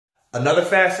Another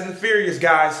Fast and the Furious,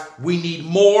 guys. We need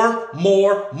more.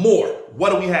 What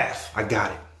do we have? I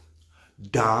got it.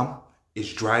 Dom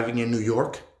is driving in New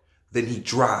York. Then he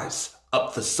drives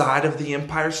up the side of the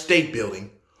Empire State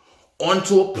Building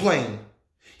onto a plane.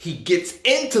 He gets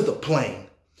into the plane.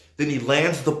 Then he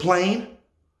lands the plane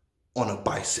on a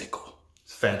bicycle.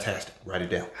 It's fantastic. Write it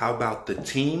down. How about the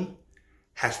team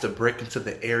has to break into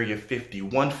the Area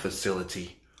 51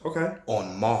 facility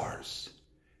on Mars.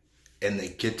 And they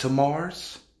get to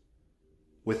Mars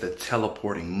with a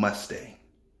teleporting Mustang.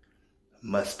 A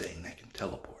Mustang that can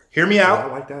teleport. Hear me out. Yeah,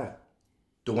 I like that.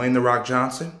 Dwayne "The Rock"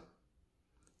 Johnson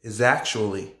is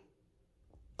actually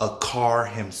a car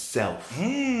himself.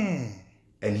 And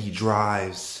he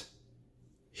drives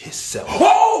himself.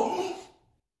 Oh!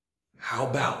 How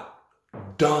about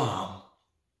Dom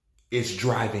is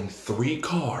driving 3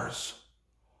 cars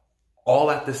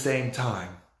all at the same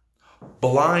time,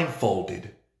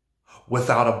 blindfolded,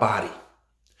 without a body,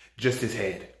 just his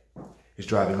head is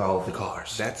driving all of the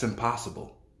cars. That's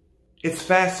impossible. It's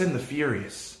Fast and the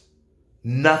Furious.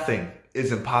 Nothing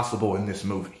is impossible in this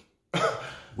movie.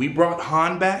 We brought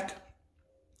Han back.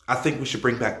 I think we should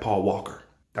bring back Paul Walker.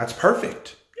 That's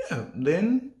perfect. Yeah,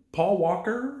 then Paul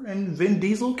Walker and Vin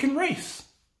Diesel can race.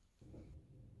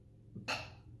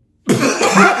 What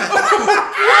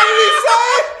did he say?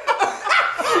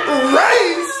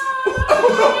 Race?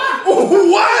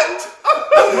 What?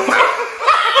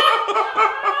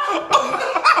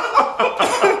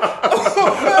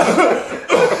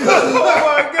 Oh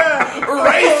my God.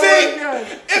 Racing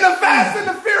in a Fast and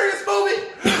the Furious movie?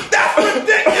 That's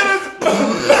ridiculous.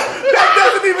 That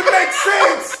doesn't even make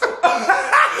sense.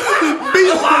 Be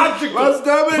logical. My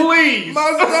stomach. Please. My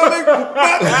stomach.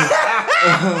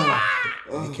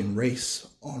 They can race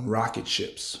on rocket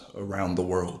ships around the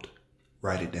world.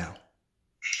 Write it down. All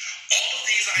of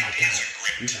these ideas are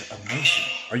great. These are amazing.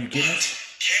 Are you getting it?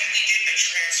 Can we get the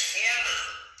Transformer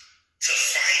to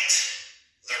fight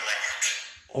The Rock?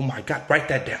 Oh my God, write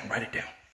that down. Write it down.